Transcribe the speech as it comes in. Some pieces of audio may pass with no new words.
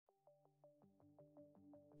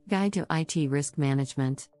Guide to IT Risk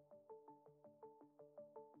Management.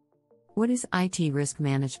 What is IT risk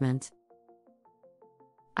management?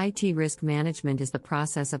 IT risk management is the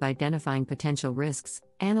process of identifying potential risks,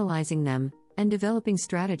 analyzing them, and developing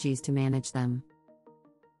strategies to manage them.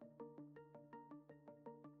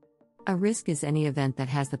 A risk is any event that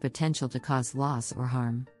has the potential to cause loss or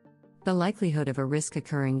harm. The likelihood of a risk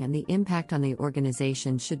occurring and the impact on the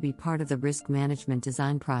organization should be part of the risk management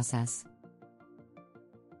design process.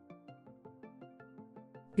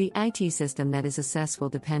 The IT system that is assessed will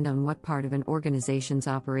depend on what part of an organization's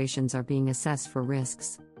operations are being assessed for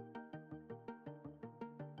risks.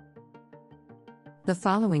 The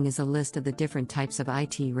following is a list of the different types of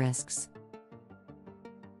IT risks.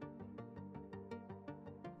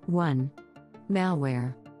 1.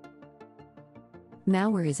 Malware.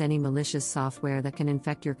 Malware is any malicious software that can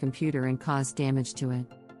infect your computer and cause damage to it.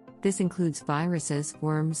 This includes viruses,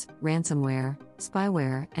 worms, ransomware,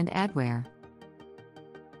 spyware, and adware.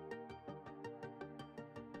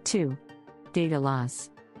 2. Data loss.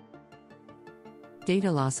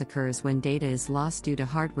 Data loss occurs when data is lost due to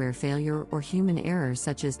hardware failure or human error,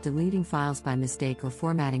 such as deleting files by mistake or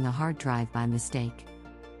formatting a hard drive by mistake.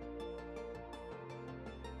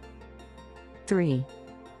 3.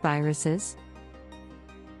 Viruses.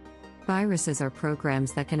 Viruses are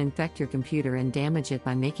programs that can infect your computer and damage it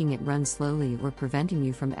by making it run slowly or preventing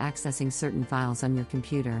you from accessing certain files on your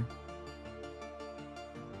computer.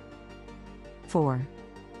 4.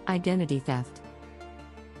 Identity theft.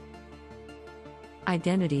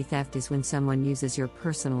 Identity theft is when someone uses your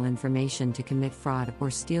personal information to commit fraud or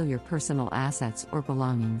steal your personal assets or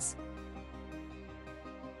belongings.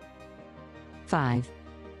 5.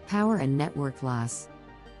 Power and network loss.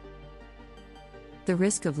 The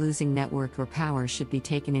risk of losing network or power should be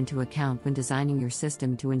taken into account when designing your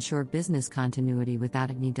system to ensure business continuity without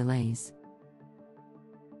any delays.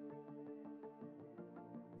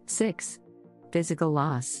 6. Physical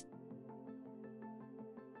loss.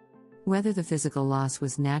 Whether the physical loss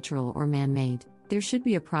was natural or man-made, there should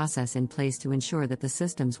be a process in place to ensure that the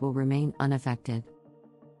systems will remain unaffected.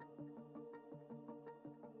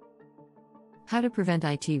 How to prevent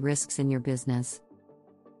IT risks in your business.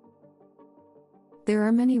 There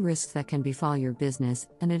are many risks that can befall your business,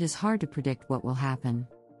 and it is hard to predict what will happen.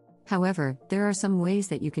 However, there are some ways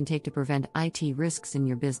that you can take to prevent IT risks in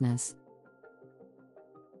your business.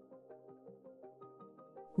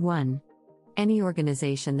 1. Any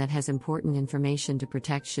organization that has important information to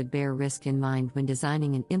protect should bear risk in mind when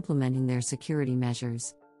designing and implementing their security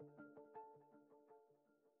measures.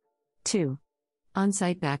 2.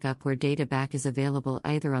 On-site backup, where data back is available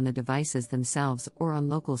either on the devices themselves or on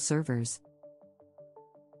local servers.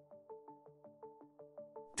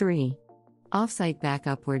 3. Off-site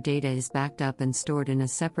backup, where data is backed up and stored in a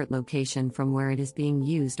separate location from where it is being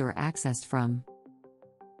used or accessed from.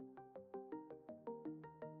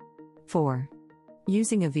 4.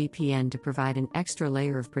 Using a VPN to provide an extra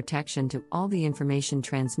layer of protection to all the information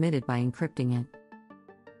transmitted by encrypting it.